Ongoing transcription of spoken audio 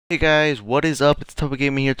Hey guys, what is up? It's Topo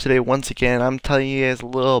Gaming here today once again. I'm telling you guys a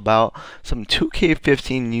little about some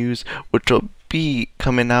 2K15 news which will be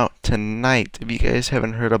coming out tonight. If you guys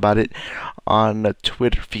haven't heard about it on the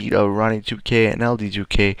Twitter feed of Ronnie2K and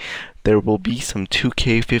LD2K, there will be some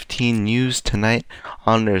 2K15 news tonight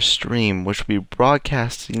on their stream, which will be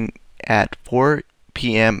broadcasting at 4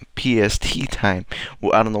 p.m. PST time.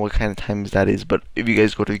 Well, I don't know what kind of times that is, but if you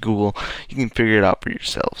guys go to Google, you can figure it out for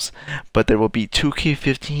yourselves. But there will be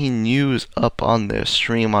 2K15 news up on the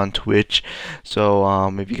stream on Twitch. So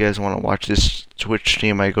if you guys want to watch this Twitch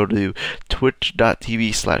stream, I go to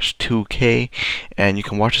twitch.tv/2K and you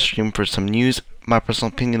can watch the stream for some news. My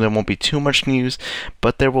personal opinion, there won't be too much news,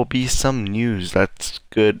 but there will be some news. That's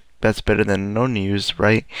good. That's better than no news,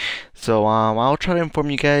 right? So I'll try to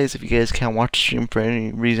inform you guys. If you guys can't watch the stream for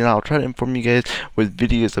any reason, I'll try to inform you guys with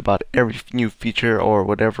videos about every new feature or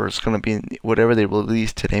whatever it's gonna be, whatever they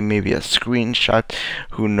release today. Maybe a screenshot,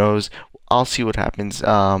 who knows? I'll see what happens.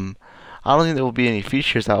 I don't think there will be any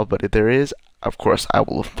features out, but if there is, of course I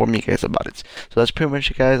will inform you guys about it. So that's pretty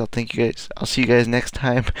much it, guys. I'll see you guys next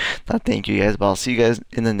time. Not thank you guys, but I'll see you guys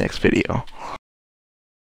in the next video.